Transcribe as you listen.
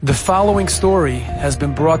The following story has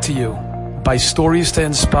been brought to you by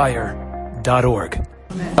StoriesToInspire.org.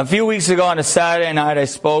 A few weeks ago on a Saturday night, I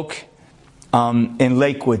spoke in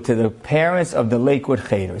Lakewood to the parents of the Lakewood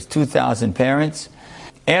Cheders, 2,000 parents.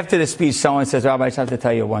 After the speech, someone says, "Rabbi, I just have to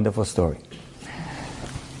tell you a wonderful story."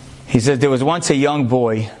 He says, there was once a young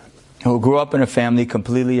boy who grew up in a family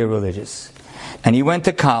completely irreligious. And he went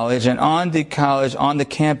to college, and on the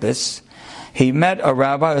campus, he met a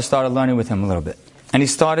rabbi who started learning with him a little bit. And he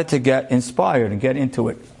started to get inspired and get into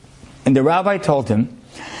it. And the rabbi told him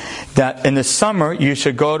that in the summer, you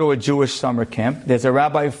should go to a Jewish summer camp. There's a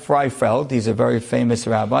Rabbi Freifeld. He's a very famous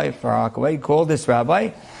rabbi, Far Rockaway. Call this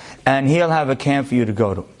rabbi, and he'll have a camp for you to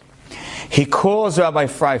go to. He calls Rabbi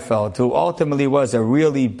Freifeld, who ultimately was a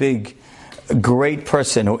really big, great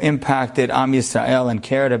person who impacted Am Yisrael and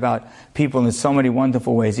cared about people in so many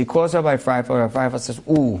wonderful ways. He calls Rabbi Freifeld. Rabbi Freifeld says,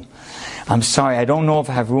 "Ooh, I'm sorry, I don't know if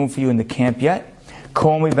I have room for you in the camp yet.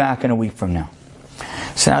 Call me back in a week from now."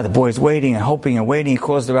 So now the boy's waiting and hoping and waiting. He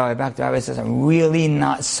calls the rabbi back. The rabbi says, "I'm really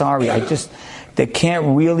not sorry. I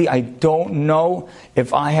don't know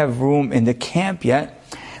if I have room in the camp yet.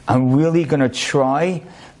 I'm really going to try.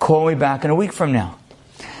 Call me back in a week from now."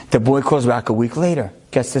 The boy calls back a week later.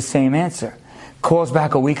 Gets the same answer. Calls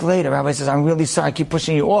back a week later. The rabbi says, "I'm really sorry. I keep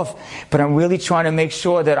pushing you off, but I'm really trying to make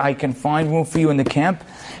sure that I can find room for you in the camp.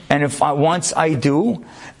 And once I do,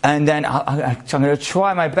 and then I'm going to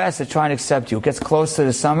try my best to try and accept you." It gets close to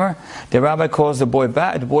the summer. The rabbi calls the boy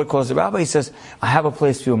back. The boy calls the rabbi. He says, "I have a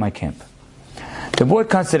place for you in my camp." The boy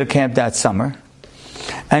comes to the camp that summer.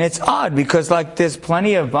 And it's odd because there's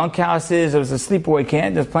plenty of bunkhouses. It was a sleepaway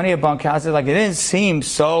camp. There's plenty of bunkhouses. It didn't seem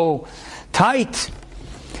so tight.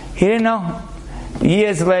 He didn't know.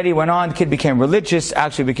 Years later, he went on. The kid became religious,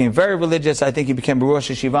 actually became very religious. I think he became a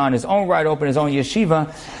Rosh Yeshiva in his own right, opened his own yeshiva.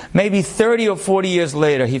 Maybe 30 or 40 years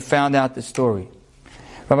later, he found out the story.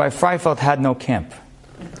 Rabbi Freifeld had no camp.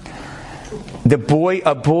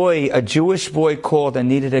 A Jewish boy called and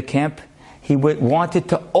needed a camp. He wanted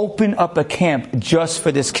to open up a camp just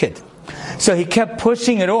for this kid. So he kept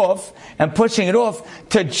pushing it off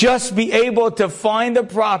to just be able to find the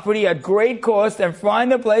property at great cost and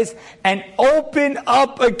find the place and open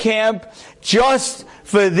up a camp just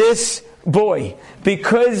for this boy.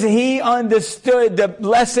 Because he understood the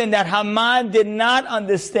lesson that Haman did not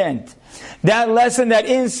understand. That lesson that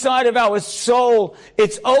inside of our soul,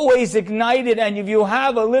 it's always ignited. And if you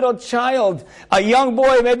have a little child, a young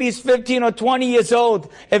boy, maybe he's 15 or 20 years old,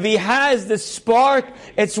 if he has the spark,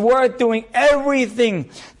 it's worth doing everything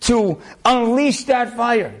to unleash that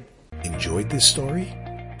fire. Enjoyed this story?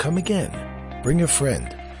 Come again. Bring a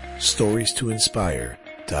friend.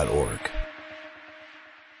 StoriesToInspire.org